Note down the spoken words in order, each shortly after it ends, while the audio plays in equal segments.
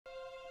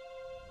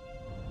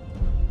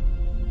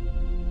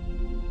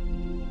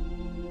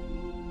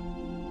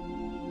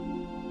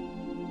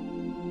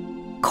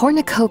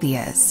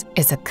Cornucopias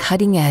is a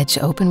cutting-edge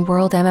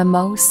open-world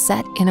MMO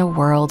set in a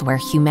world where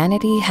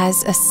humanity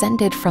has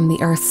ascended from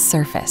the Earth's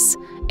surface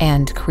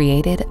and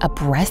created a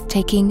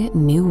breathtaking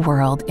new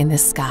world in the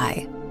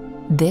sky.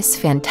 This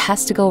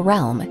fantastical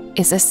realm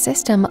is a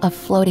system of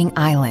floating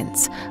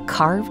islands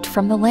carved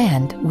from the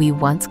land we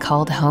once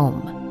called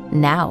home,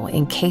 now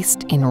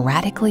encased in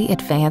radically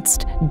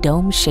advanced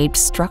dome-shaped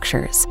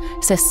structures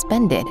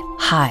suspended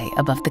high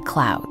above the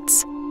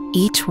clouds.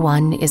 Each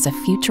one is a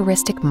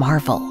futuristic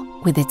marvel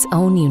with its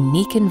own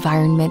unique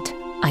environment,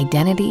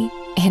 identity,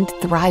 and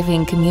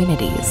thriving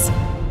communities.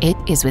 It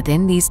is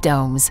within these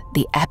domes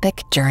the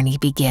epic journey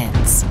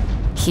begins.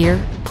 Here,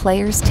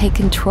 players take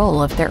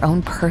control of their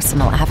own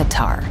personal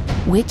avatar,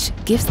 which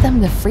gives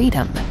them the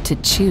freedom to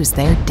choose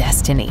their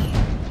destiny.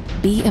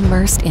 Be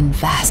immersed in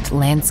vast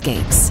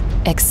landscapes,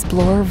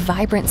 explore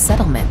vibrant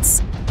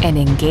settlements, and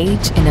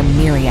engage in a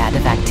myriad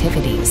of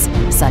activities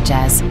such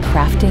as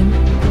crafting,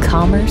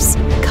 commerce,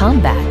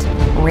 combat,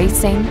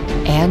 racing,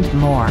 and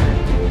more.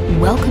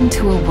 Welcome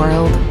to a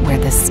world where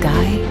the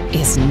sky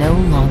is no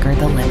longer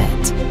the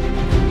limit.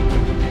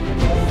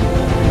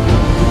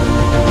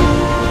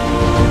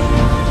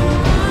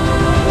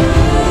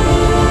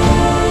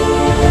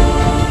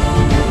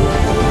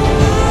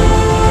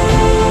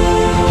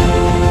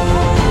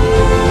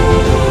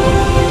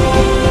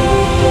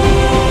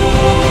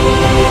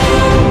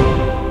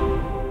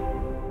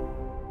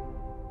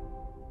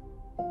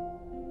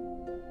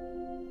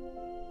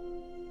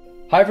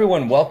 Hi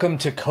everyone, welcome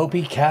to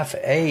Copi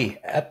Cafe,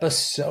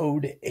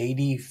 episode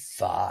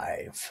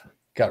 85.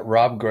 Got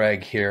Rob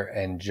Gregg here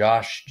and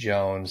Josh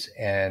Jones,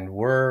 and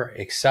we're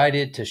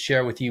excited to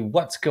share with you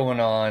what's going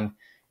on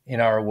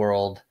in our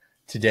world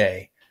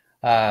today.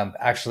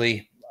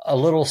 Actually, a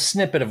little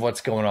snippet of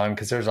what's going on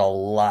because there's a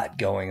lot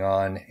going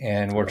on,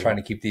 and we're trying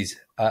to keep these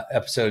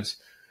episodes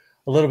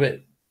a little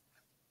bit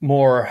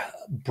more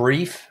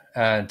brief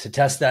to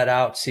test that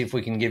out, see if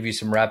we can give you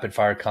some rapid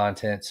fire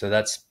content. So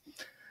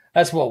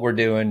that's what we're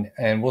doing,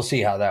 and we'll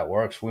see how that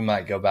works. We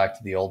might go back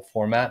to the old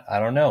format. I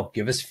don't know.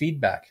 Give us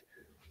feedback.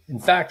 In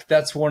fact,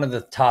 that's one of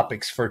the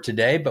topics for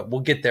today, but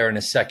we'll get there in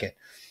a second.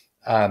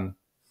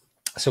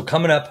 So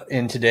coming up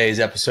in today's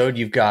episode,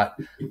 you've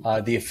got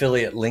the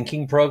affiliate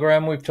linking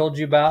program we've told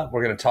you about.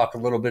 We're going to talk a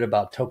little bit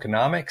about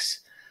tokenomics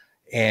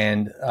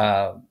and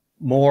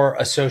more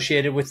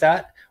associated with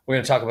that. We're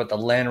going to talk about the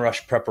land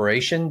rush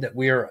preparation that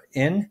we are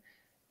in.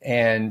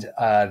 And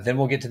then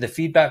we'll get to the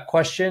feedback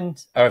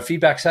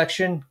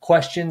section,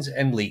 questions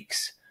and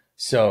leaks.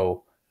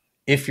 So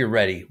if you're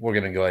ready, we're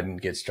going to go ahead and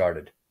get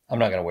started. I'm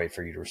not going to wait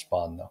for you to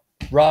respond though.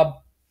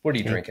 Rob, what are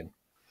you drinking?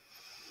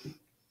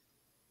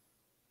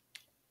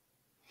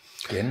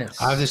 Goodness.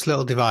 I have this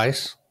little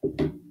device.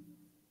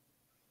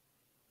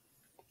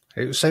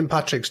 It was St.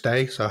 Patrick's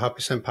Day, so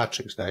happy St.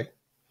 Patrick's Day.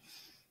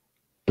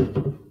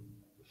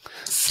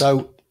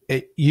 So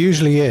it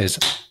usually is,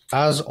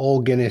 as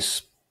all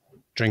Guinness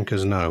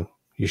drinkers know,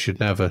 you should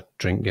never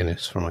drink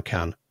Guinness from a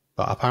can,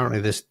 but apparently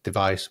this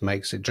device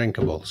makes it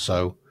drinkable,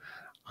 so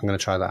I'm going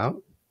to try that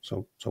out.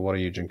 So what are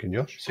you drinking,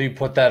 Josh? So you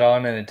put that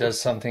on and it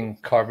does something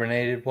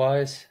carbonated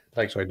wise?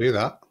 So I do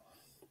that,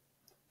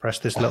 press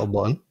this little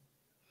button,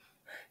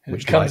 and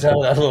it comes out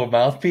of that little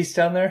mouthpiece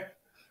down there?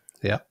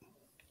 Yeah.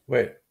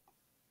 Wait.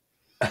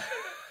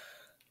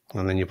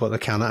 And then you put the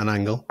can at an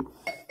angle.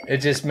 It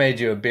just made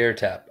you a beer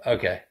tap.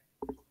 Okay.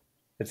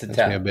 It's a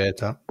tap. Me a beer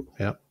tap,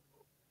 yeah.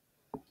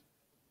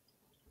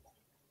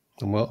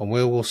 And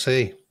we'll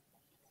see.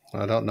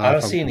 I don't know. I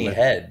don't see any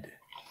head.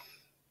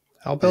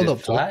 I'll build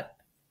up flat.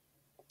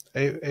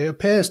 It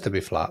appears to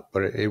be flat,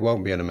 but it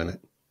won't be in a minute.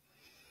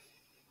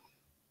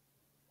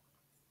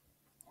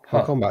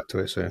 I'll come back to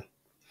it soon.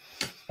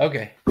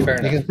 Okay, fair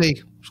enough. You can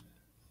see,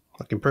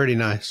 looking pretty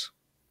nice.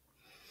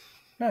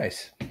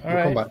 Nice. All We'll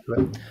right. come back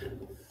to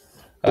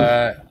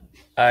it.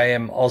 I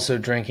am also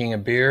drinking a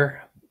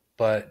beer,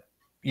 but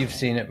you've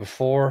seen it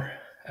before.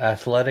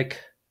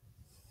 Athletic.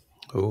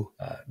 Ooh.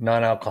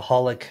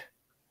 Non-alcoholic.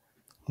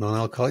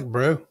 Non-alcoholic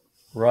brew.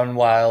 Run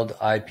Wild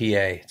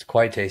IPA. It's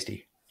quite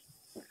tasty.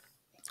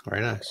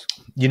 Very nice.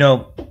 You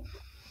know,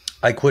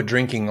 I quit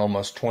drinking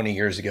almost 20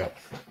 years ago.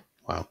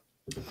 Wow.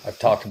 I've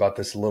talked about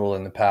this a little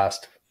in the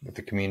past with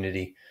the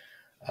community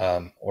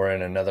or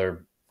in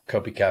another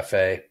Copi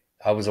Cafe.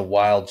 I was a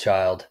wild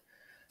child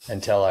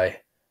until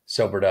I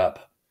sobered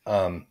up.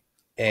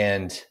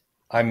 And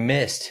I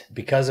missed,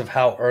 because of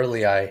how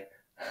early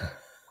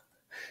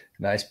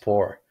nice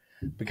pour.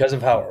 Because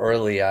of how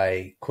early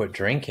I quit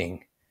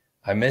drinking,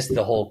 I missed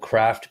the whole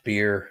craft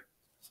beer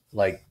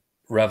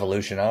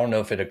revolution. I don't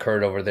know if it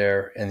occurred over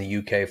there in the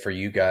UK for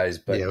you guys,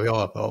 but yeah, we all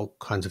have all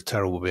kinds of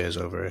terrible beers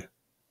over here.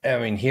 I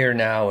mean, here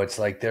now it's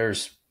like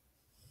there's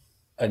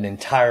an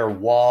entire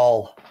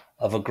wall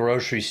of a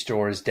grocery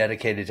store is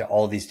dedicated to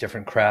all these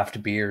different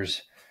craft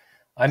beers.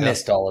 I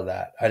missed all of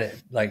that. I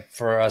didn't,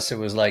 for us, it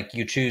was like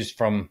you choose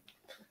from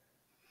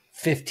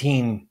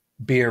 15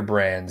 beer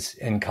brands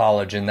in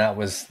college, and that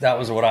was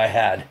what I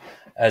had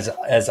as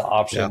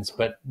options. Yeah.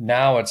 But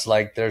now it's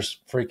like there's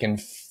freaking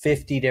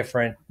 50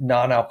 different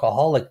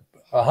non-alcoholic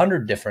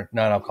 100 different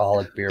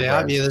non-alcoholic beer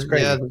brands. It's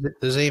crazy.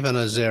 There's even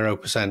a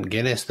 0%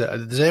 Guinness. The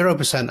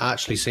 0%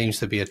 actually seems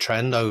to be a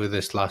trend over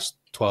this last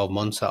 12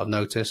 months that I've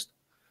noticed.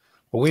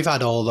 But we've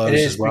had all those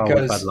as well.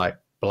 We've had like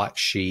Black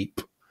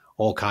Sheep,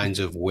 all kinds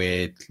of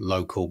weird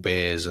local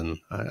beers and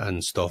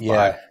stuff.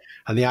 Yeah.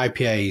 And the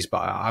IPAs,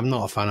 but I'm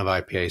not a fan of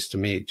IPAs. To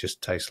me, it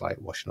just tastes like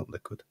washing up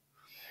liquid.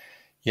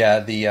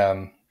 Yeah,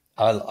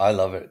 I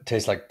love it. It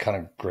tastes like kind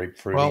of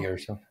grapefruity or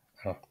something.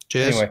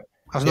 Cheers.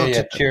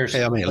 Anyway, cheers.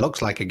 I mean, it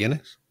looks like a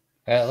Guinness.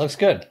 It looks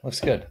good.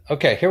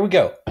 Okay, here we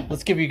go.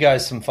 Let's give you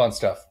guys some fun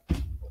stuff.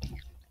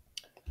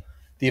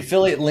 The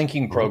affiliate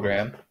linking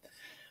program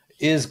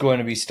is going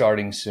to be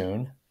starting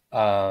soon,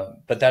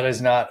 but that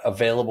is not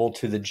available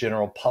to the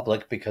general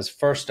public because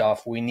first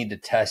off, we need to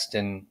test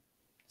and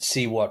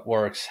see what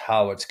works,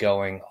 how it's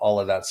going, all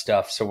of that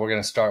stuff. So we're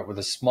going to start with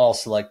a small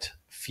select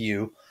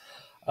few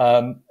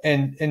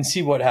and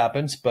see what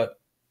happens. But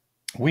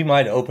we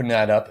might open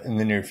that up in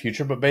the near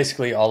future. But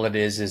basically all it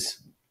is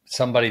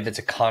somebody that's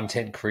a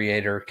content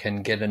creator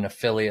can get an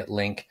affiliate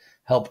link,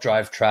 help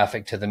drive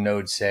traffic to the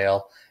node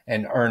sale,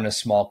 and earn a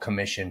small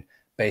commission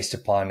based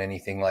upon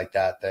anything like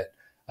that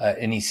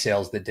any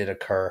sales that did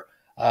occur.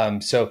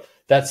 So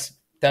that's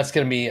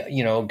going to be,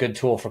 a good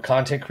tool for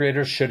content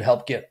creators, should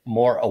help get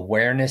more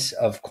awareness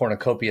of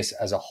Cornucopias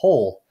as a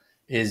whole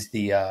is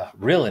the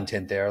real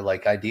intent there.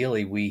 Like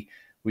ideally we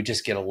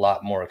just get a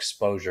lot more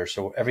exposure.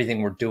 So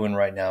everything we're doing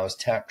right now is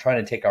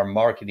trying to take our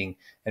marketing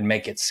and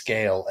make it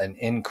scale and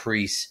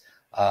increase,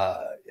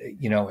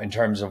 in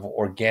terms of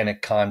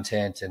organic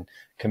content and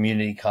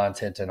community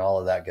content and all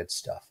of that good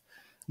stuff.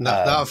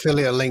 That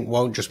affiliate link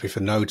won't just be for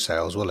node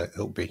sales, will it?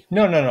 It'll be.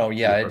 No.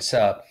 Yeah, it's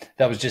that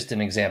was just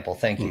an example.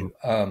 Thank you.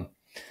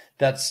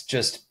 That's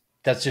just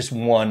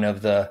one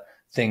of the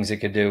things it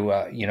could do.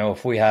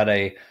 If we had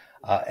a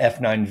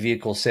F9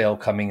 vehicle sale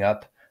coming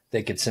up,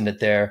 they could send it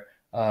there.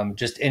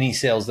 Just any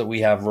sales that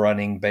we have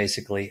running,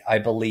 basically, I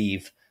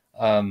believe.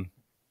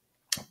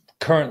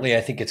 Currently, I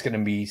think it's going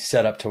to be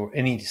set up to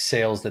any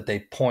sales that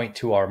they point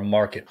to our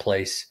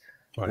marketplace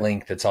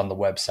link that's on the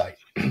website.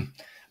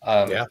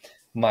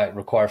 Might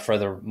require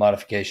further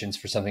modifications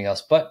for something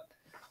else, but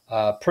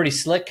pretty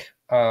slick.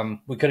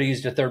 We could have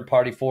used a third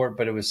party for it,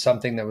 but it was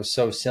something that was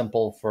so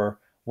simple for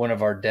one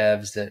of our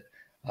devs that,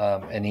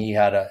 and he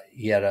had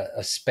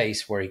a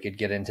space where he could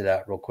get into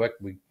that real quick.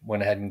 We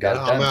went ahead and got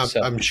it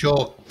done. I'm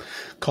sure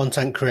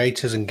content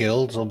creators and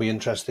guilds will be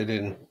interested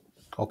in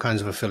all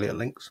kinds of affiliate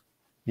links.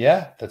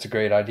 Yeah, that's a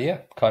great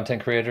idea.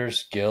 Content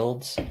creators,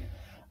 guilds,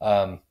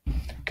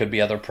 could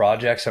be other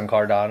projects on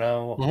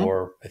Cardano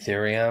or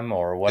Ethereum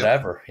or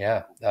whatever.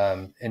 Yep.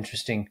 Yeah.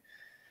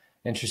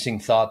 Interesting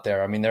thought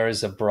there. I mean, there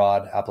is a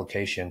broad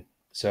application,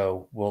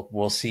 so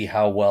we'll see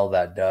how well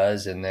that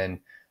does, and then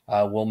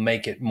we'll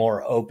make it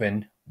more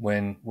open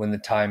when the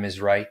time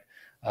is right.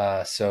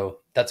 So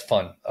that's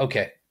fun.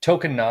 Okay,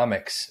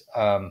 tokenomics,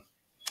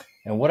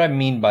 and what I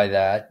mean by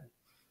that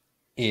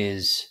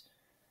is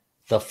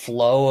the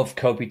flow of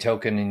Copi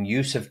token and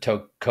use of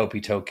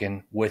Copi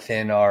token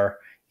within our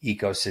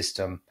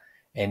ecosystem,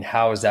 and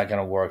how is that going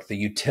to work? The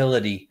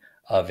utility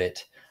of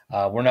it.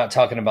 We're not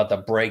talking about the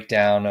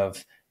breakdown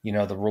of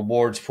the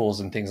rewards pools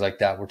and things like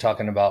that. We're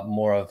talking about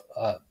more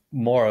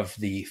of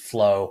the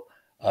flow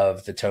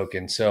of the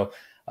token. So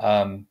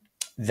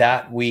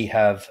that we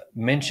have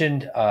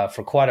mentioned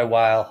for quite a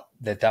while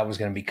that was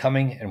going to be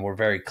coming, and we're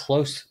very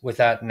close with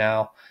that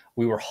now.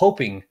 We were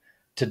hoping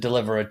to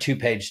deliver a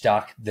 2-page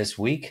doc this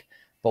week,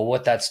 but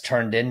what that's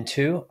turned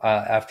into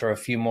after a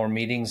few more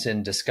meetings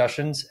and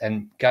discussions,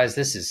 and guys,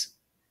 this is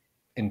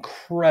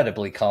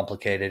incredibly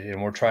complicated,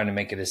 and we're trying to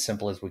make it as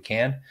simple as we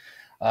can.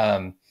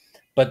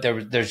 But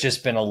there's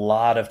just been a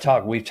lot of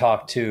talk. We've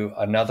talked to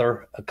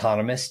another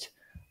economist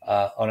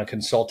on a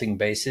consulting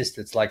basis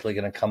that's likely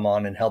going to come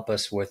on and help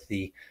us with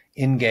the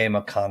in-game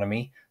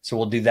economy. So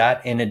we'll do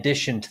that in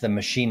addition to the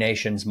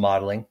machinations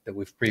modeling that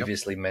we've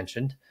previously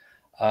mentioned.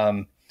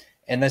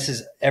 And this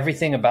is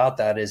everything about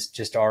that is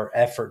just our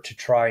effort to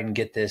try and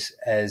get this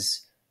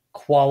as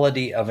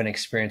quality of an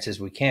experience as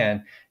we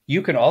can.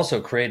 You can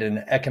also create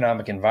an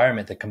economic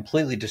environment that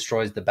completely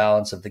destroys the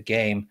balance of the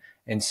game.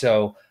 And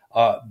so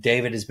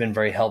David has been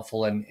very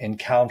helpful in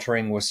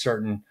countering with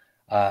certain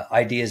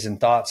ideas and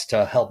thoughts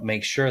to help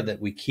make sure that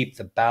we keep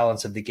the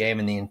balance of the game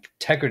and the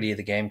integrity of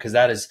the game, because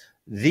that is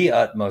the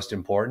utmost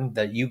important,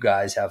 that you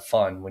guys have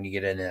fun when you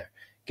get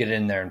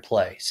in there and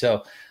play.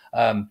 So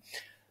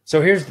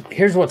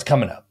here's what's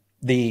coming up.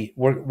 The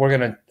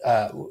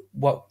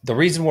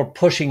reason we're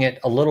pushing it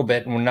a little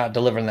bit and we're not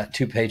delivering that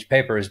 2-page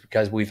paper is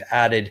because we've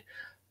added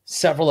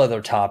several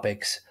other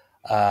topics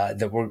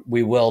that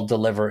we will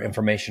deliver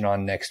information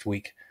on next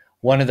week.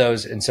 One of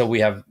those, and so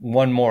we have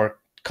one more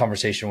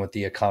conversation with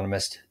the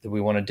economist that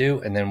we want to do,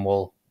 and then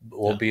we'll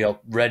be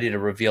ready to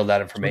reveal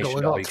that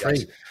information to all you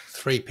guys.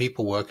 Three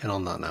people working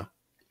on that now.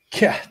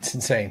 Yeah, it's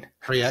insane.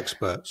 3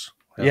 experts.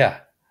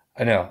 Yeah,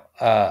 I know.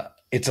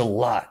 It's a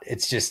lot.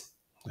 It's just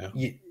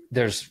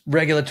there's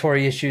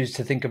regulatory issues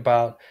to think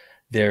about.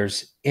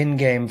 There's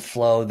in-game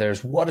flow.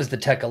 There's what does the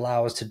tech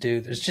allow us to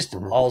do. There's just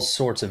all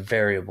sorts of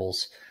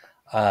variables.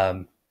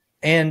 And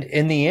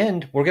in the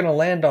end, we're going to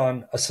land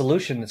on a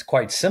solution that's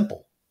quite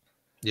simple,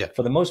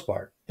 for the most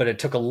part. But it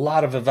took a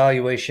lot of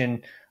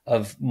evaluation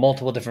of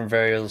multiple different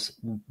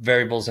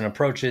variables and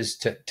approaches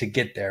to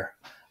get there.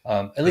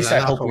 At least I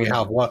hope we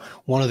have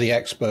one of the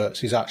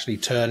experts is actually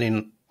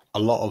turning a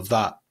lot of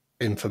that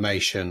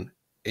information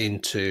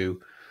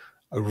into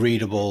a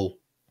readable,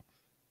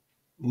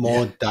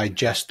 more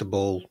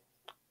digestible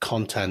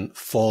content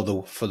for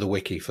the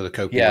wiki, for the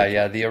Copi wiki.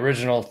 Yeah. The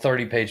original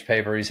 30-page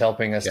paper, he's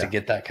helping us to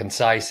get that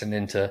concise and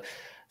into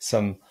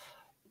some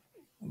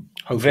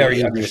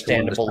very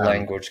understandable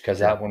language, because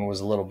that one was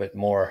a little bit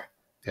more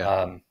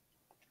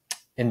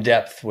in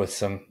depth with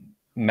some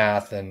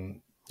math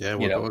and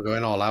we're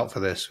going all out for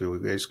this.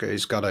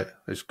 It's got it.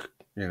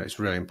 It's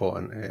really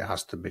important. It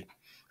has to be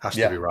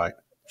right.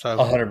 So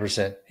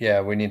 100%.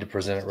 Yeah, we need to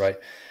present it right.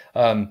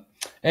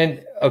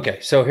 And okay,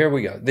 so here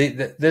we go.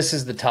 This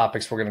is the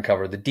topics we're going to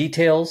cover: the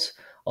details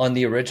on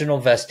the original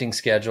vesting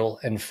schedule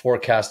and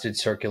forecasted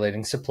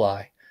circulating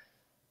supply.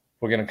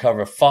 We're going to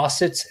cover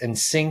faucets and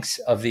sinks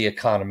of the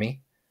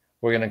economy.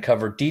 We're going to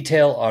cover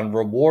detail on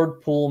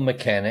reward pool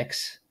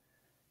mechanics,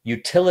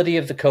 utility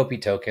of the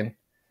Copi token,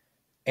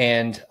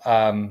 and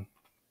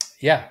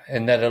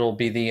and that it'll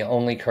be the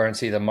only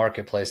currency of the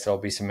marketplace. There'll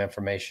be some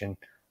information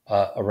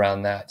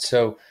around that.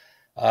 So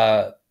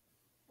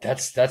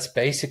that's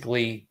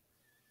basically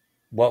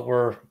what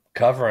we're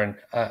covering.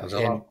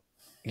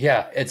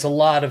 It's a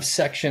lot of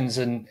sections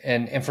and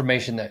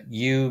information that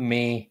you,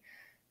 me,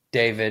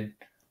 David,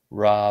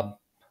 Rob,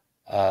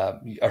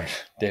 or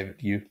David,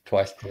 you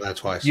twice. Well,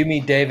 that's twice. You, me,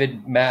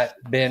 David, Matt,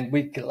 Ben.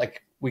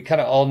 We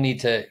kind of all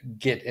need to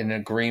get an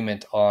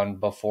agreement on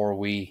before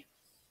we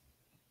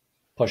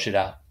push it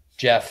out.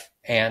 Jeff,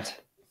 Ant.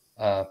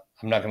 I'm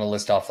not going to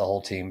list off the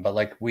whole team,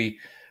 but we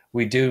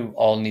do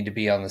all need to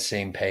be on the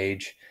same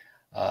page.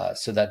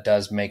 So that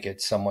does make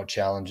it somewhat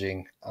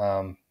challenging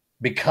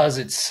because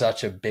it's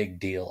such a big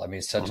deal. I mean,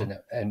 it's such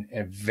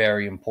a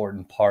very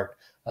important part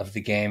of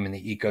the game and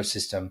the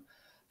ecosystem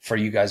for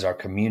you guys, our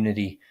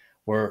community,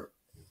 where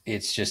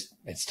it's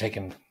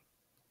taken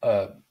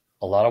a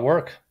lot of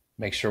work.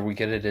 Make sure we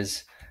get it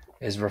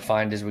as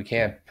refined as we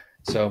can.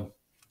 So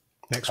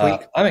next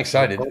week, I'm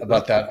excited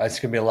about that. It's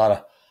going to be a lot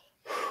of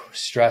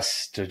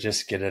stress to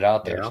just get it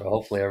out there. Yeah. So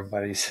hopefully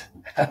everybody's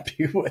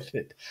happy with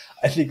it.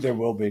 I think there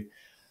will be.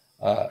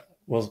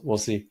 We'll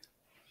see.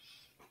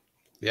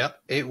 Yeah,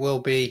 it will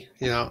be.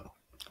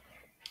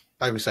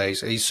 Like we say,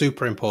 it's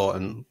super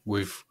important.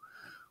 We've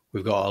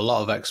got a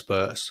lot of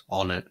experts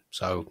on it,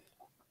 so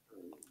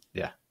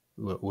yeah,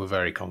 we're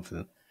very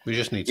confident. We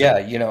just need to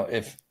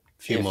a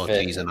few more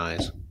T's and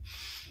I's.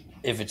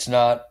 If it's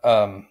not,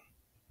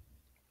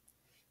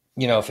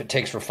 if it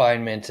takes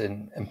refinement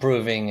and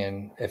improving,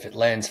 and if it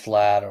lands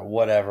flat or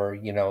whatever,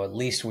 at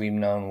least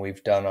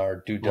we've done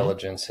our due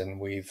diligence and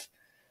we've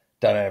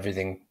done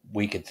everything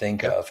we could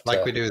think of.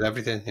 Like we do with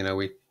everything,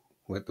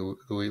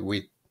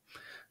 we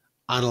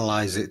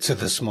analyze it to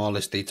the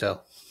smallest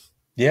detail.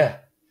 Yeah.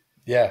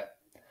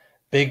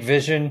 Big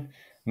vision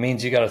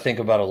means you got to think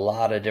about a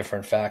lot of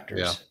different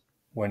factors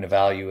when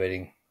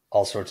evaluating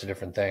all sorts of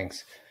different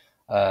things.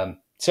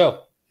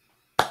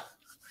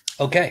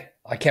 Okay.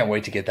 I can't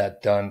wait to get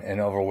that done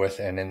and over with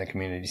and in the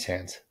community's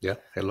hands. Yeah,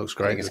 it looks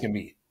great. I think it's going to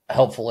be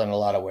helpful in a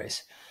lot of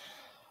ways.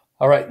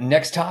 All right.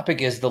 Next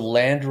topic is the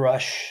land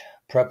rush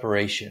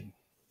preparation.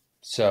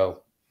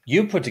 So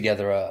you put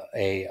together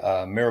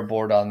a mirror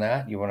board on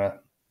that. You want to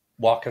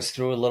walk us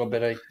through a little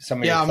bit of some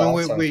of your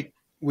thoughts?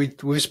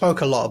 We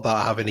spoke a lot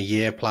about having a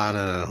year plan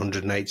and a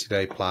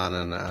 180-day plan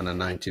and a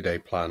 90-day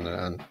plan,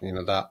 and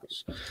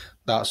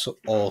that's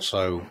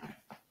also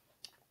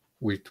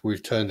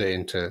we've turned it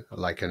into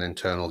like an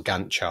internal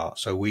Gantt chart,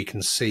 so we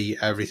can see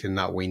everything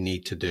that we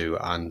need to do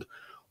and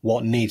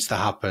what needs to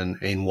happen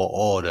in what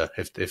order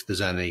if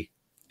there's any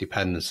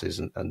dependencies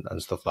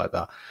and stuff like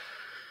that.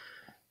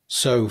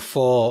 So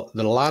for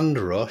the land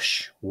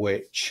rush,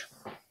 which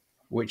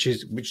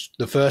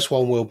the first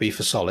one will be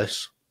for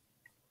Solace.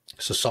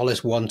 So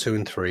Solace 1, 2,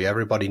 and 3,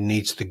 everybody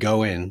needs to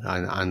go in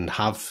and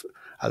have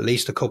at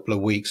least a couple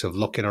of weeks of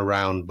looking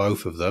around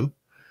both of them.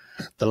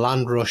 The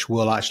land rush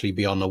will actually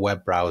be on the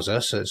web browser,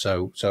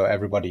 so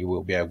everybody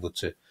will be able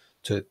to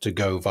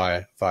go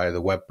via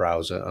the web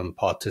browser and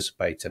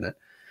participate in it.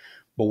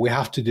 But we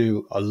have to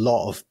do a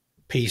lot of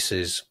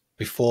pieces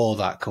before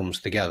that comes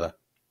together.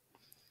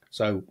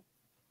 So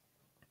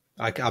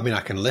I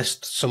can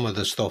list some of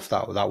the stuff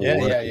that will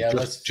work.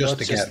 Let's to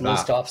get that.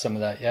 List off some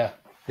of that. Yeah.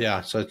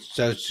 So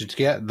to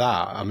get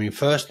that, I mean,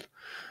 first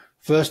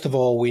of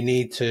all, we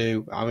need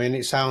to. I mean,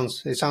 it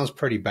sounds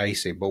pretty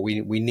basic, but we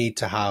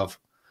have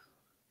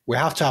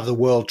to have the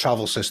world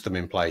travel system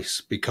in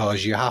place,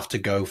 because you have to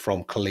go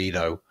from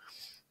Toledo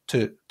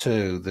to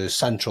the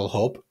central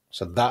hub.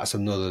 So that's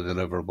another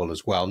deliverable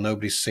as well.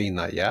 Nobody's seen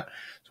that yet.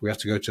 So we have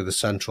to go to the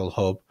central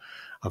hub,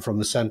 and from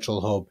the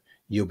central hub,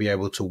 you'll be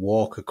able to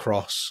walk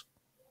across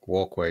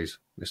walkways.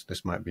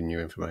 This might be new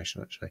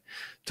information actually,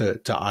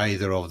 to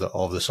either of the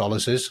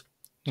solaces,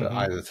 to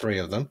either three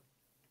of them.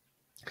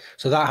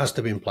 So that has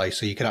to be in place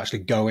so you can actually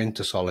go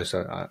into Solace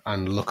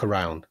and look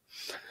around.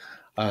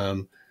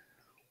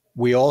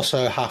 We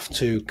also have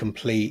to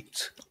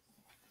complete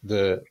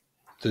the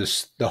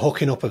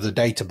hooking up of the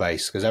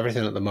database, because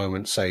everything at the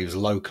moment saves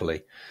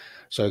locally.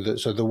 So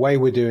the way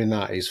we're doing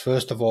that is,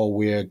 first of all,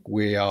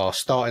 we are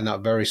starting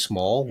that very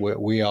small.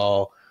 We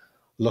are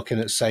looking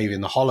at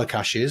saving the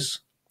holocaches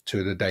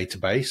to the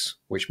database,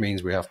 which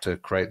means we have to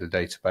create the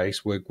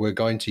database. We're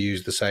going to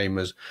use the same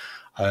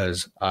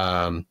as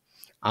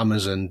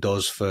Amazon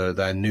does for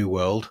their New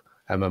World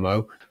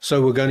MMO.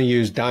 So we're going to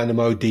use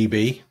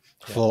DynamoDB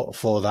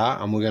for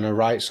that, and we're going to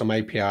write some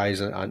APIs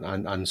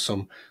and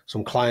some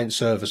client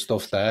server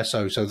stuff there.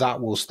 So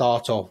that will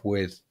start off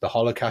with the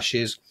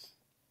holocaches.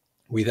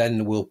 We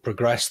then will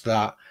progress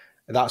that.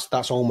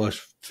 That's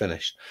almost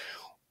finished.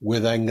 We're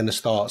then going to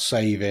start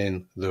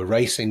saving the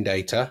racing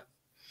data,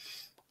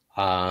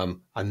 and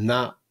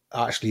that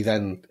actually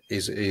then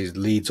is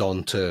leads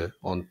onto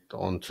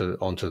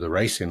the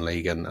racing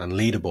league and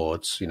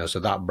leaderboards. You know,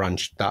 so that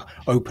branch that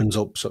opens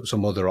up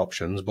some other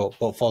options. But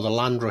for the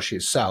Land Rush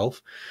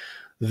itself,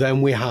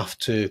 then we have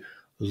to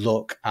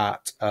look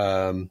at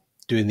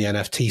doing the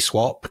NFT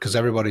swap, because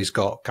everybody's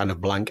got kind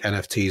of blank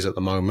NFTs at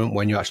the moment.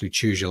 When you actually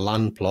choose your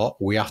land plot,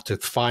 we have to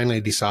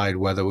finally decide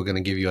whether we're going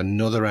to give you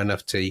another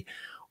NFT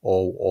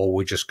or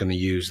we're just going to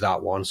use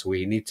that one. So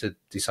we need to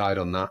decide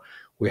on that.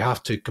 We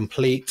have to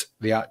complete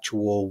the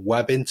actual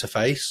web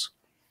interface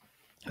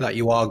that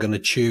you are going to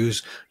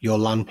choose your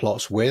land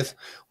plots with.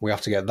 We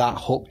have to get that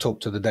hooked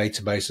up to the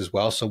database as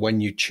well. So when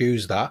you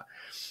choose that,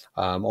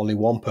 only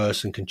one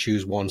person can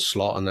choose one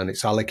slot, and then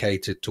it's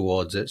allocated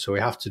towards it. So we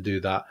have to do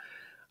that.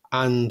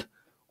 And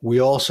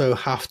we also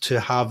have to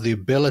have the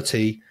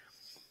ability,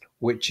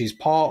 which is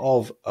part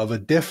of a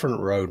different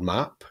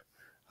roadmap,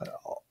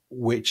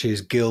 which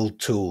is guild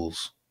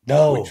tools.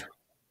 No,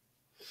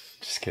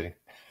 just kidding.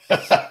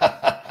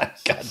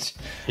 Gotcha.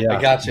 Yeah,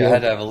 I got you. I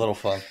had to have a little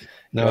fun.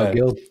 No,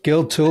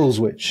 guild tools,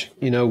 which,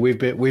 you know, we've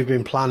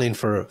been planning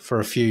for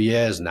a few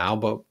years now,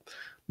 but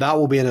that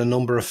will be in a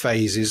number of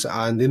phases,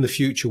 and in the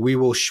future we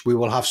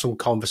will have some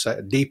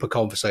deeper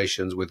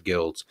conversations with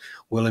guilds.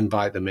 We'll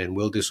invite them in.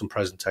 We'll do some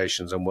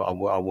presentations, and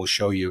we'll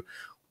show you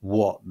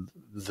what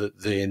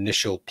the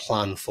initial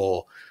plan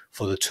for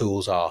the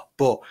tools are.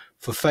 But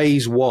for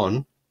phase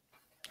one,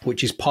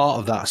 which is part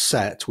of that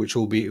set, which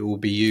will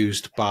be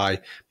used by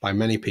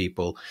many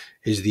people,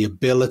 is the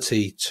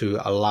ability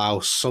to allow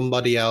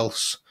somebody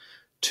else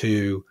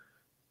to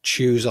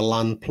choose a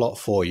land plot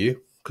for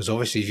you. Because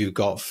obviously, if you've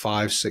got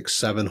 500, 600,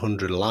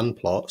 700 land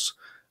plots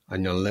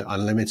and you're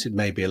unlimited,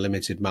 maybe a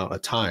limited amount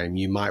of time,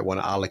 you might want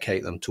to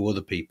allocate them to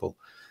other people.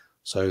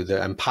 So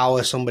that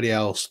empower somebody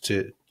else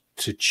to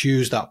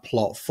choose that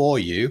plot for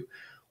you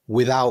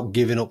without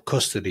giving up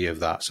custody of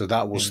that. So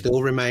that will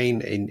still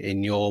remain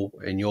in your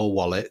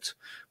wallet.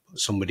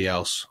 Somebody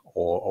else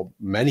or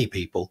many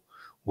people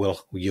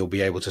you'll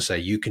be able to say,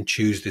 you can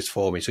choose this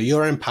for me. So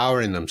you're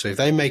empowering them. So if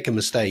they make a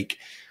mistake,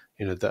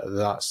 you know,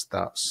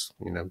 that's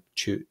you know,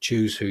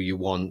 choose who you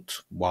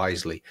want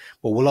wisely.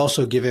 But we'll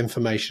also give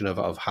information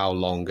of how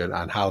long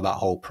and how that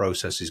whole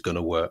process is going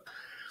to work.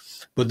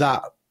 But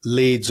that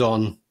leads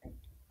on.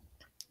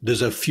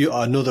 There's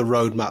another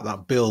roadmap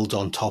that builds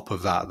on top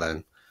of that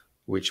then,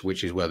 which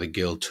is where the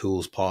guild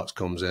tools parts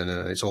comes in,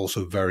 and it's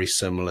also very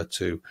similar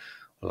to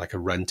like a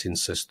renting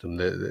system.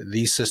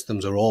 These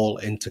systems are all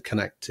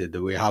interconnected.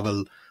 We have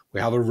a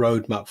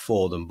roadmap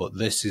for them, but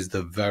this is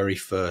the very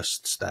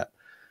first step.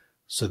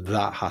 So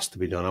that has to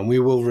be done, and we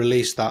will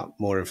release that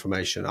more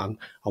information. And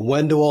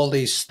when do all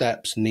these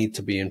steps need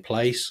to be in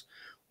place?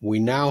 We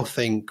now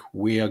think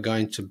we are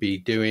going to be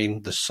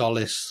doing the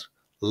Solace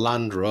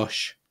Land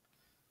Rush.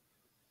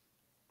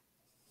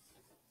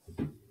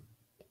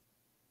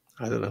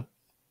 I don't know.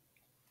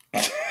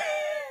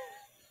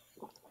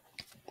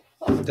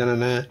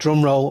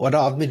 Drum roll. I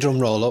don't have my drum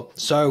roll up.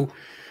 So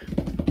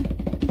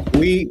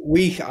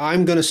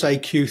I'm going to say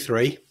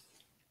Q3.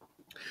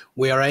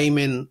 We are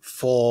aiming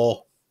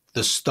for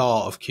the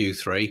start of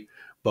Q3,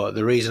 but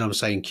the reason I'm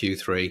saying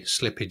Q3,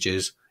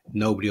 slippages,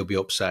 nobody will be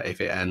upset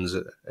if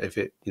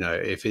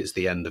it's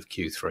the end of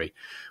Q3.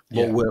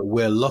 But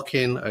we're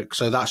looking at,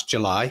 so that's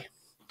July,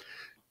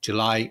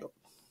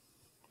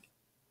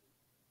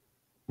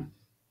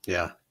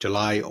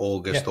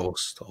 August,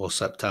 or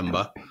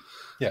September.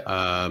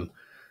 Yeah.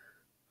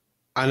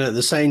 And at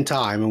the same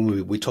time,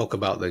 and we talk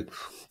about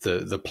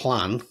the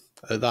plan,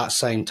 at that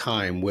same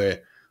time,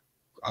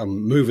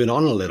 I'm moving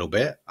on a little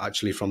bit,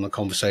 actually, from the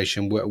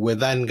conversation. We're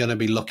then going to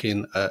be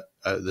looking at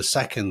the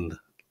second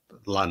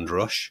land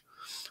rush,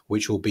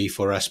 which will be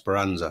for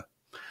Esperanza.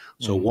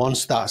 So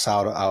once that's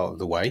out of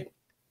the way,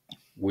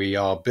 we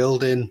are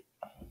building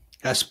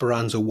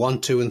Esperanza 1,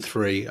 2, and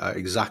 3 at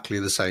exactly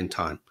the same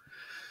time.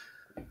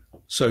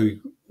 So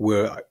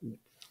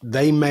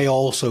they may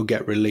also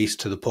get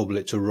released to the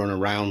public to run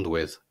around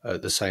with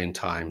at the same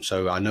time.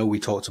 So I know we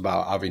talked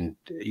about having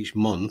each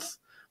month,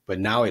 but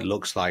now it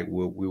looks like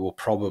we will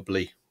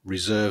probably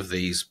reserve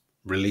these,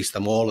 release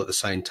them all at the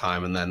same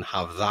time, and then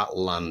have that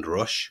land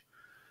rush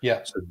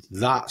Yeah. So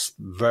that's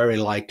very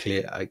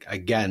likely,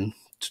 again,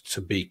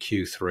 to be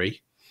Q3.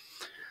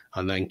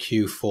 And then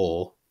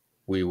Q4,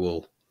 we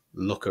will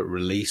look at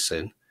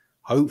releasing.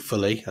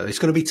 Hopefully, it's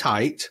going to be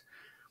tight.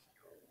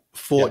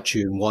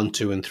 Fortune 1,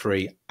 2, and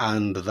 3,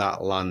 and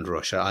that Land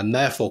Rush, and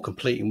therefore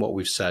completing what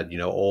we've said.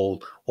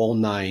 All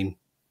 9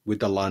 with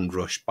the Land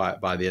Rush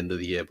by the end of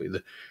the year.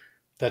 But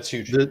that's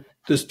huge.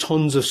 There's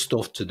tons of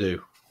stuff to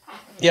do.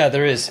 Yeah,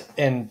 there is,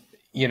 and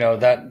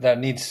that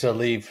needs to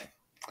leave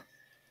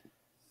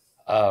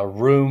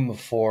room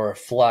for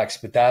flex,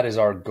 but that is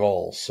our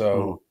goal.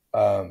 So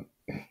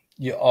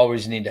you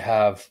always need to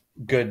have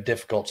good,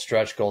 difficult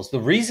stretch goals. The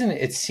reason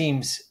it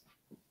seems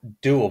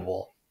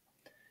doable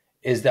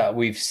is that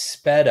we've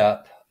sped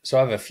up. So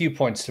I have a few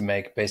points to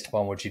make based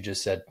upon what you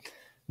just said.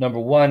 Number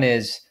one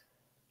is,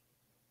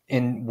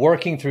 in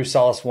working through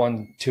Solace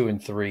 1, 2,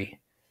 and 3,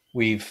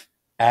 we've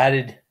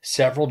added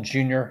several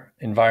junior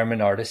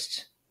environment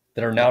artists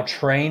that are now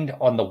trained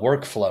on the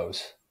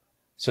workflows.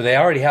 So they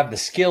already have the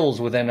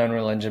skills within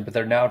Unreal Engine, but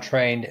they're now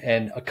trained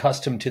and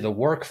accustomed to the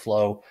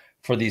workflow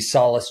for these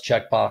Solace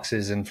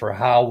checkboxes and for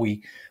how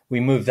we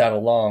move that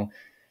along.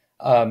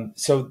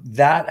 So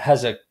that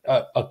has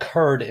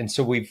occurred, and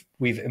so we've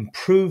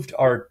improved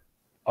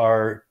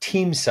our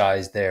team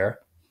size there.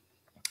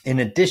 In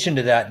addition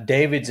to that,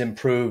 David's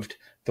improved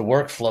the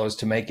workflows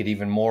to make it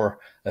even more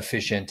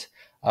efficient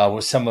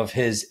with some of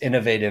his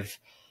innovative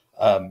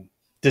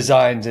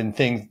designs and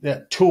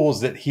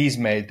tools that he's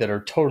made that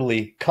are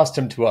totally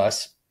custom to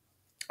us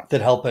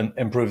that help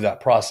improve that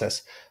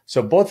process.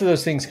 So both of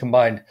those things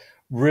combined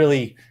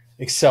really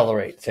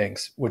accelerate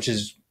things, which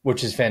is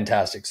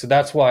fantastic. So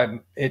that's why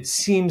it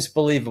seems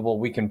believable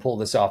we can pull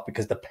this off,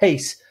 because the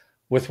pace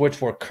with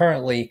which we're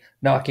currently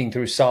knocking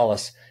through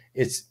Solace,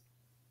 it's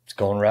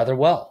going rather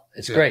well.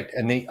 It's great.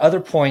 And the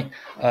other point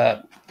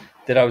that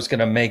I was going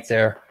to make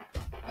there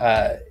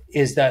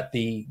is that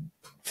the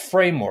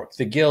framework,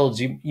 the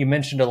guilds, you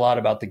mentioned a lot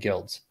about the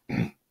guilds,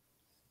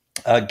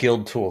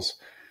 guild tools.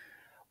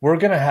 We're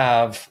going to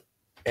have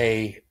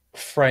a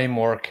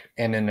framework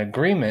and an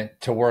agreement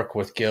to work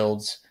with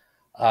guilds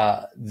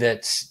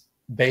that's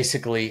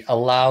basically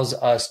allows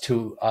us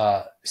to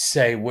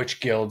say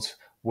which guilds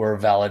we're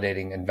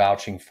validating and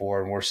vouching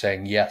for. And we're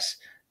saying, yes,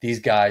 these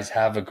guys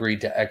have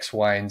agreed to X,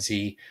 Y, and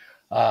Z.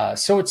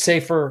 So it's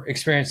safer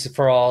experience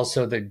for all.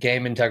 So the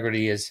game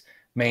integrity is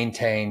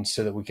maintained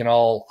so that we can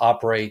all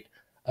operate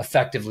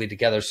effectively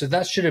together. So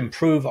that should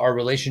improve our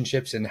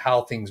relationships and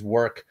how things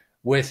work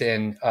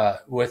within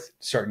with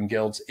certain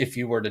guilds if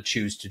you were to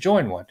choose to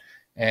join one.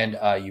 And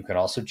you can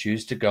also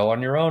choose to go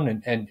on your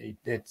own, and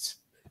it's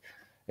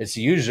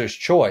the user's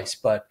choice,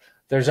 but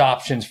there's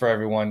options for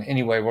everyone.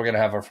 Anyway, we're going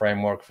to have a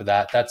framework for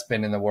that. That's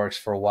been in the works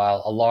for a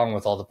while, along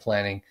with all the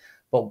planning.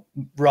 But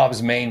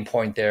Rob's main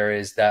point there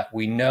is that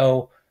we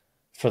know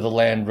for the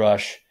Land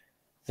Rush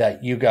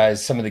that you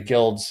guys, some of the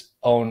guilds,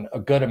 own a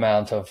good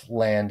amount of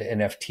land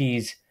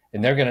NFTs,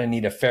 and they're going to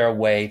need a fair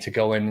way to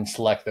go in and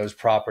select those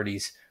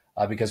properties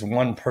because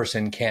one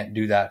person can't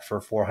do that for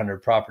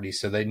 400 properties.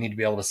 So they need to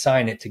be able to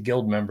sign it to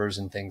guild members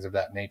and things of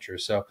that nature.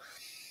 So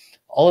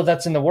all of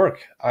that's in the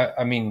work.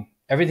 I mean,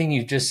 everything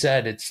you just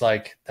said, it's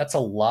like, that's a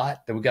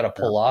lot that we got to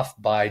pull off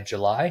by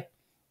July.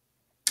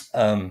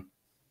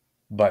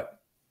 But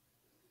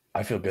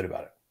I feel good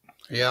about it.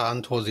 Yeah,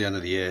 and towards the end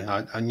of the year.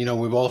 And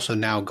we've also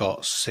now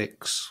got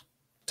 6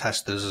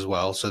 testers as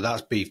well. So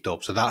that's beefed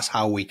up. So that's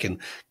how we can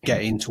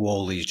get into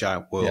all these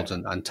giant worlds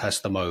and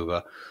test them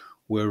over.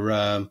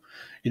 We're,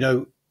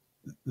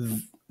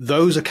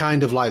 those are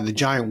kind of like the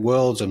giant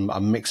worlds and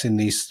mixing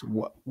these.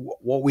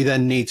 What we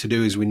then need to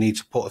do is we need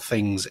to put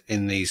things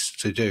in these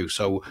to do.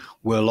 So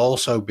we'll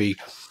also be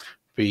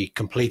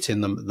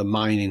completing the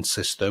mining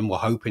system. We're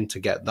hoping to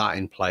get that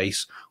in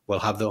place. We'll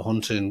have the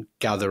hunting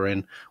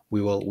gathering.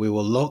 We will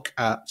look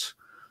at.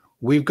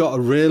 We've got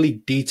a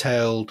really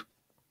detailed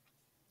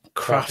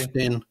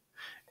crafting,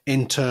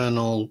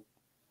 internal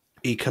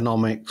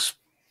economics,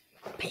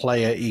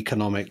 player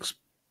economics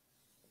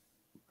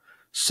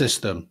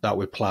system that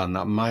we plan.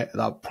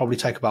 That'll probably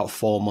take about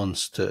 4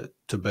 months to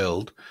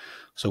build.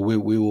 So we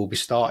will be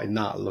starting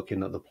that,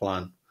 looking at the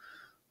plan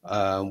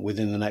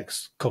within the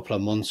next couple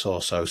of months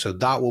or so. So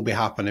that will be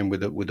happening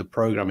with the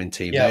programming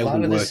team. Yeah, They'll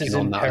be working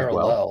on that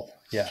parallel. as well.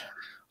 Yeah.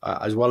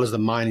 As well as the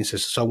mining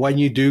system. So when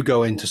you do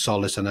go into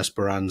Solace and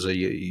Esperanza,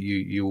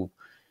 you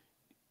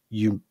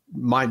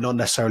might not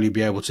necessarily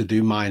be able to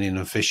do mining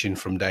and fishing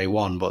from day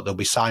one, but there'll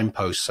be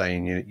signposts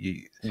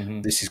saying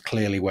this is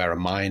clearly where a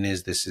mine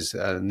is. This is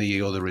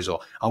the other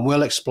resort, and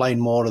we'll explain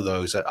more of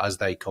those as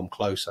they come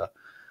closer.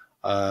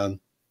 And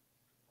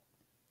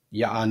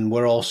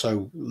we're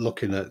also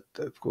looking at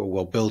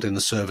building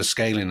the server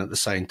scaling at the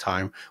same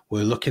time.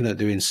 We're looking at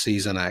doing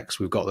Season X.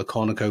 We've got the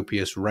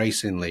Cornucopias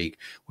Racing League.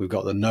 We've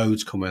got the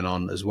nodes coming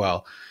on as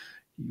well.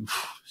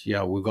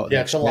 Yeah, we've got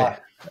it's a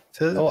lot.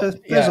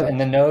 And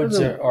the nodes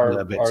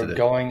are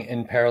going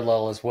in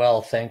parallel as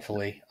well,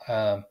 thankfully.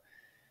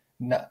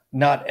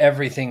 not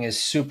everything is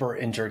super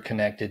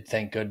interconnected,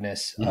 thank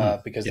goodness,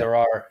 because Yeah. there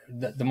are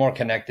the more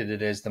connected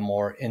it is, the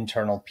more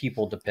internal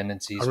people I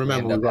dependencies we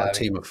remember end up we've got a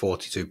having. team of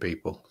 42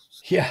 people.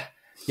 Yeah,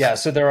 yeah.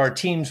 So there are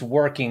teams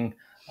working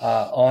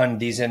on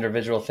these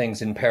individual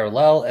things in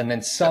parallel, and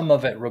then some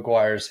of it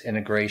requires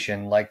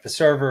integration, like the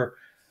server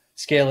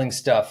scaling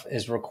stuff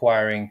is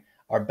requiring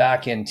our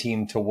back-end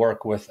team to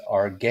work with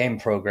our game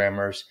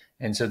programmers.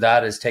 And so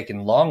that has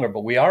taken longer,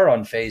 but we are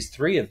on phase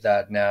 3 of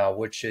that now,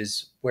 which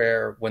is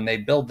where when they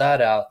build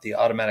that out, the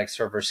automatic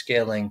server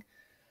scaling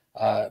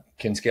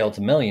can scale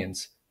to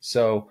millions.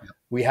 So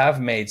we have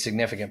made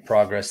significant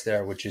progress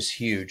there, which is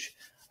huge.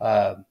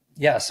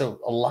 Yeah, so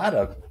a lot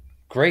of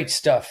great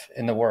stuff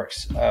in the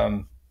works.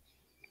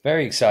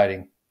 Very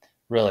exciting,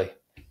 really.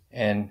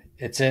 And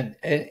it's in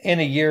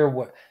a year.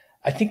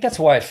 I think that's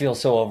why I feel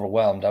so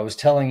overwhelmed. I was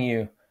telling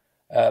you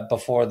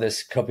before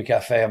this Copi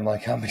Cafe, I'm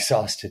like, I'm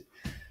exhausted.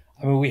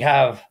 I mean, we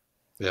have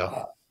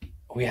a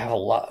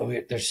lot.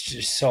 There's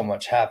just so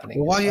much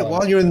happening. Well,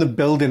 while you're in the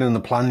building and the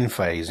planning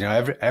phase, you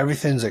know,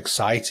 everything's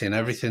exciting,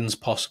 everything's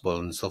possible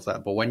and stuff like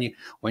that. But when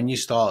you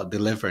start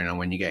delivering and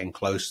when you're getting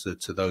closer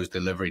to those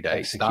delivery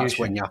dates, that's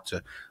when you have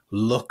to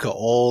look at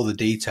all the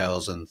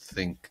details and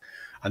think.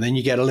 And then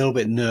you get a little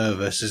bit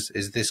nervous.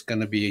 Is this going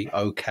to be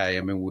okay?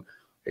 I mean,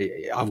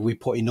 have we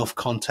put enough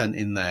content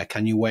in there?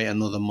 Can you wait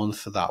another month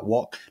for that?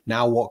 What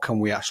can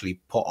we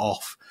actually put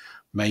off?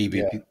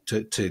 Maybe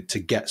to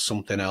get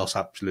something else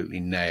absolutely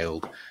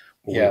nailed.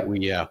 But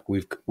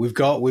we've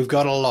got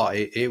a lot.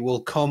 It will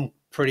come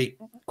pretty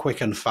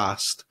quick and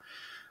fast.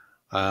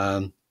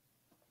 It's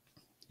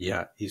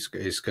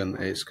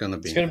gonna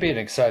be an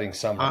exciting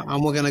summer,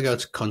 and we're gonna go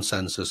to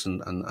Consensus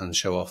and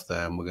show off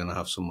there, and we're gonna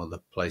have some other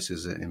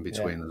places in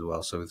between as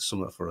well. So it's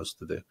something for us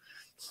to do.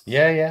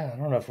 Yeah. I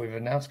don't know if we've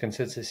announced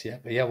Consensus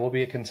yet, but yeah, we'll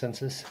be at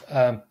Consensus.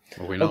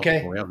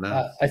 Okay, we have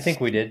now. I think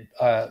we did,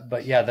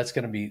 but yeah, that's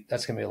gonna be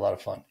a lot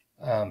of fun.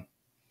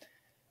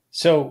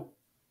 So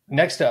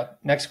next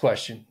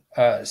question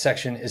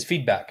section is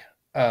feedback.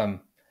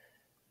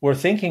 We're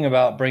thinking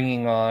about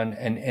bringing on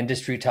an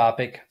industry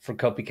topic for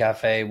Copi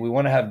Cafe. We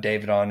want to have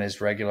David on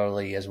as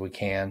regularly as we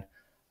can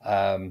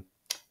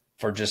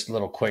for just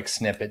little quick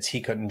snippets. He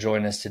couldn't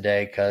join us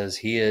today because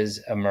he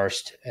is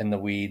immersed in the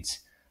weeds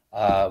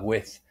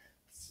with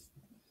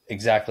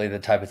exactly the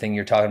type of thing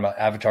you're talking about,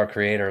 Avatar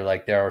Creator.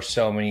 Like there are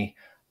so many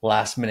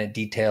last minute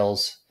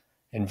details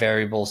and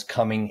variables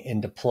coming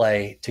into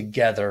play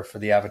together for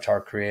the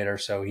Avatar Creator.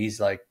 So he's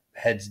like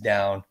heads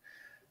down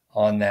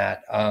on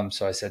that.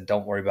 So I said,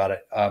 don't worry about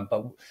it.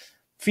 But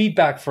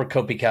feedback for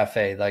Copi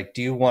Cafe, like,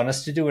 do you want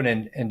us to do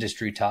an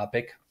industry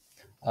topic?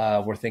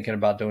 We're thinking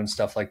about doing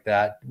stuff like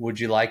that. Would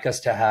you like us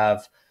to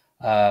have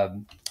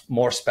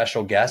more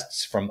special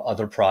guests from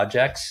other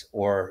projects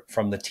or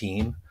from the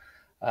team?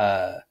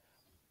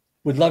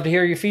 We'd love to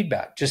hear your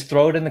feedback. Just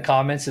throw it in the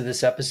comments of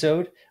this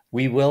episode.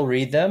 We will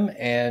read them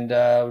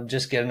and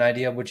just get an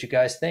idea of what you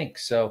guys think.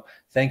 So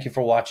thank you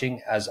for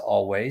watching as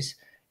always.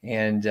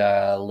 And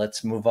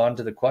let's move on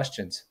to the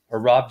questions. Or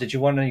Rob, did you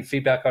want any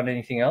feedback on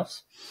anything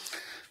else?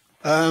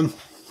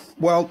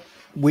 Well,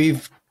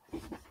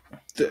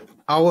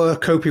 our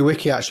Copi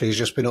Wiki actually has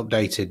just been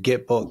updated.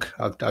 Gitbook,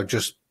 I've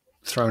just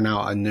thrown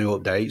out a new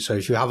update. So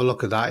if you have a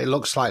look at that, it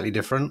looks slightly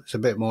different. It's a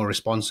bit more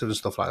responsive and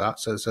stuff like that.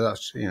 So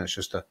that's, you know, it's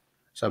just we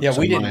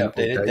didn't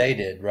update it. They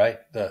did, right?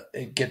 The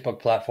Gitbook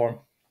platform.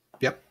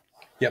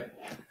 Yep.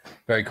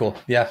 Very cool.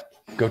 Yeah,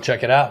 go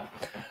check it out.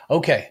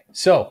 Okay,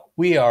 so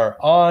we are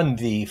on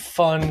the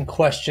fun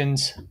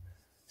questions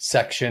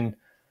section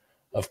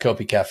of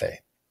Copi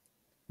Cafe.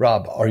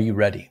 Rob, are you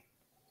ready?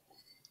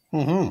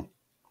 Mm-hmm.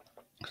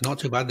 It's not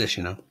too bad this,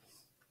 you know.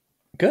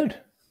 Good.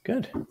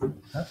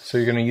 So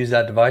you're going to use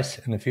that device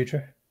in the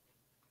future?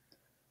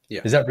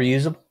 Yeah. Is that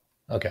reusable?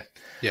 Okay.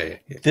 Yeah.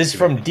 This is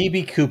from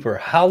DB Cooper.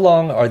 How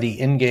long are the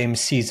in-game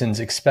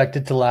seasons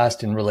expected to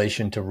last in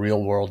relation to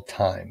real-world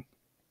time?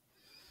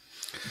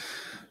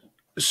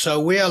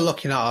 So we are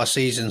looking at our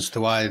seasons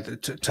to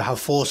have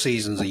 4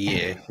 seasons a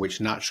year,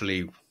 which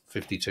naturally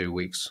 52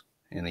 weeks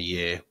in a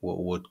year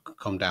would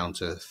come down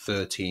to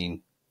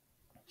 13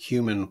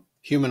 human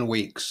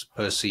weeks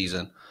per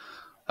season.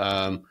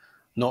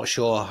 Not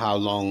sure how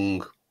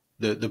long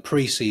the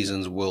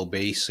pre-seasons will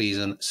be,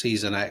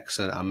 season X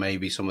and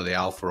maybe some of the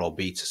alpha or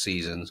beta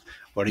seasons,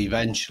 but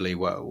eventually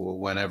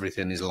when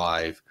everything is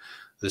live,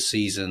 the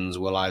seasons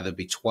will either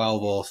be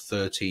 12 or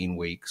 13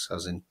 weeks,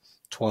 as in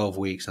 12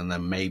 weeks and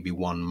then maybe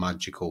one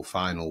magical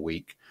final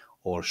week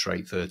or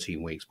straight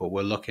 13 weeks. But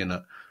we're looking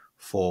at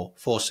four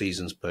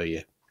seasons per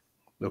year.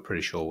 We're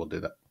pretty sure we'll do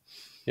that.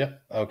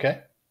 Yep.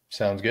 Okay.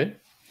 Sounds good.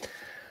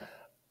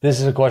 This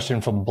is a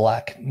question from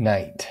Black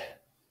Knight.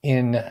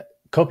 In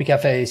Copi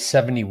Cafe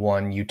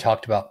 71, you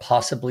talked about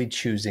possibly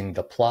choosing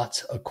the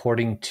plots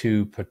according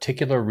to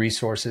particular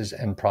resources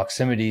and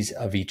proximities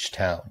of each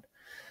town.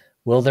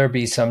 Will there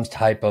be some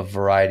type of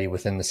variety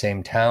within the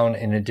same town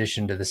in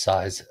addition to the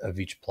size of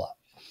each plot?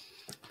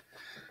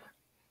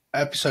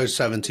 Episode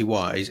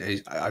 71,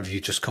 have you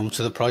just come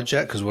to the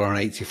project? Because we're on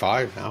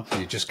 85 now.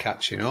 You're just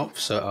catching up.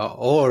 So,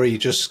 or are you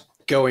just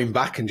going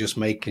back and just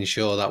making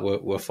sure that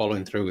we're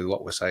following through with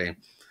what we're saying.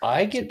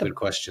 I get the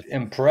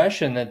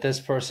impression that this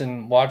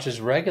person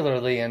watches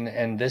regularly,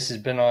 and this has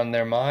been on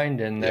their mind,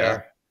 and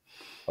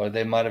or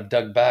they might have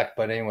dug back.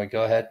 But anyway,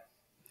 go ahead.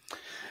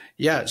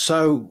 Yeah.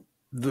 So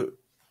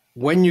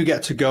when you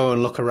get to go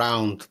and look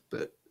around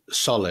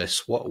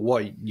Solace,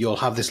 what you'll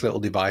have this little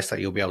device that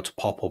you'll be able to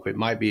pop up. It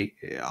might be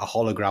a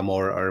hologram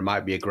or it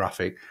might be a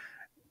graphic.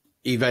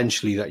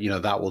 Eventually,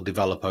 that will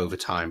develop over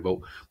time. But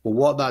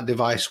what that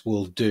device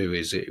will do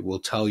is it will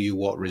tell you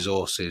what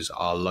resources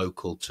are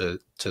local to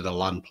the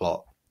land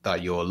plot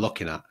that you're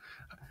looking at,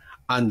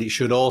 and it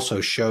should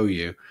also show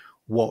you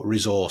what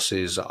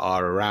resources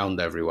are around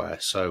everywhere.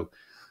 So,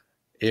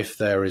 if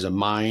there is a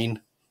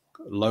mine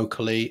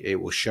locally, it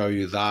will show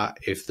you that.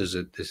 If there's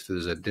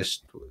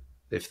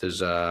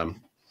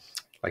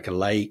like a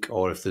lake,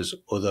 or if there's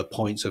other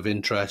points of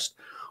interest,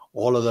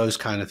 all of those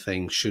kind of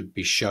things should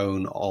be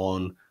shown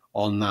on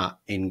that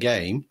in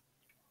game.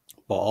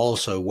 But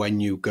also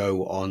when you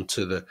go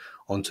onto the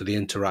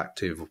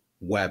interactive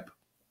web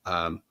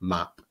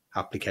map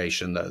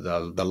application,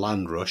 the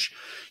Land Rush,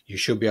 you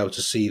should be able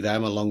to see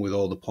them along with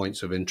all the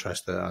points of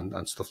interest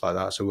and stuff like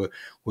that. So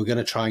we're going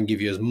to try and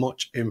give you as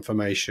much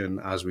information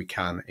as we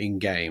can in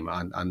game,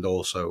 and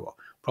also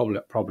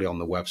probably on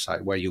the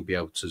website, where you'll be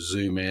able to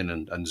zoom in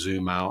and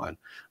zoom out and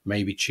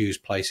maybe choose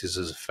places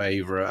as a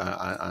favorite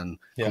and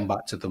come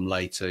back to them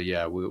later.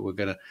 Yeah, we're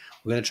gonna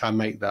try and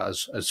make that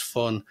as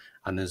fun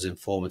and as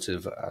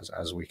informative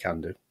as we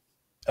can do.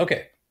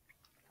 Okay.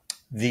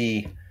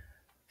 The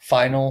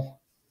final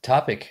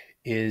topic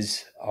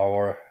is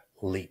our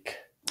leak.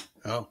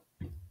 Oh.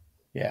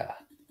 Yeah.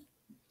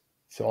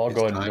 So I'll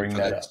go ahead and bring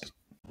that up.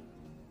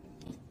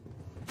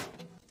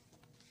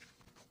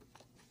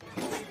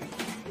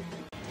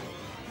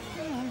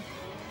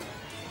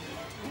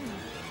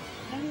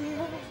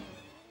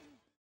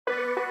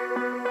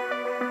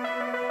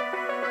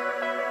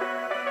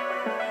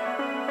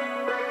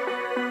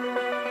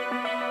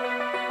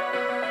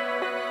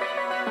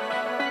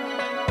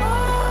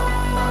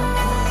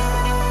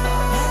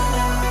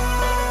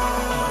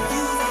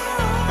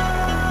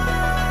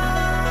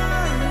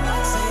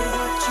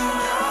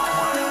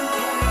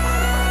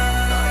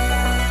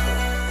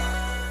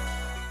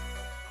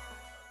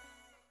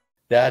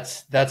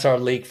 That's our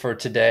leak for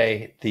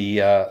today.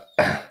 The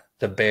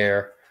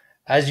bear,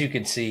 as you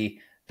can see,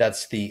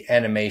 that's the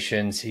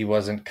animations. He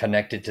wasn't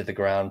connected to the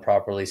ground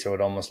properly, so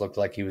it almost looked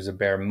like he was a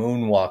bear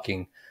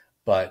moonwalking.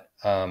 But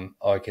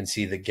I can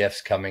see the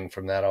gifs coming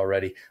from that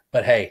already.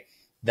 But hey,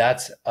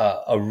 that's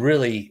a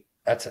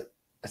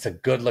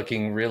good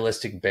looking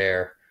realistic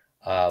bear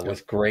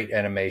with great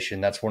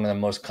animation. That's one of the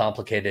most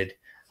complicated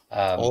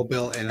all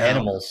built in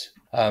animals.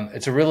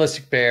 It's a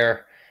realistic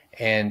bear,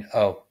 and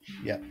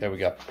there we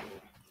go.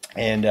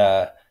 And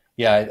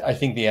I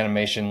think the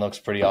animation looks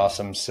pretty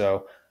awesome.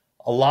 So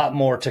a lot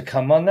more to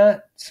come on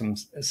that.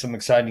 Some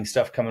exciting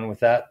stuff coming with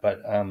that.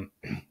 But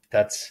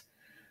that's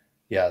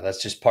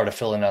just part of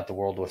filling out the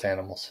world with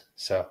animals.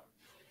 So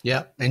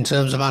yeah, in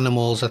terms of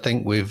animals, I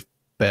think we've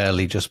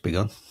barely just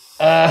begun.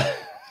 I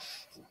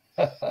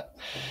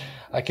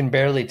can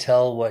barely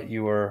tell what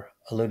you were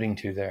alluding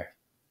to there.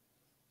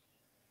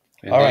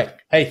 Indeed. All right.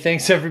 Hey,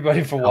 thanks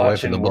everybody for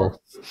watching.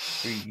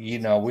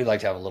 We like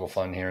to have a little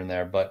fun here and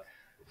there, but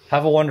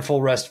have a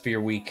wonderful rest of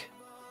your week.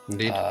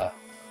 Indeed.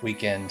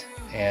 Weekend,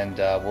 and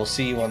we'll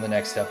see you on the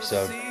next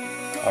episode.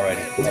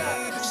 Alrighty.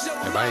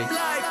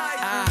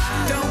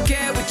 Bye-bye. Don't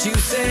care what you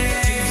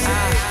say.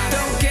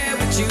 Don't care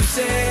what you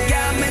say.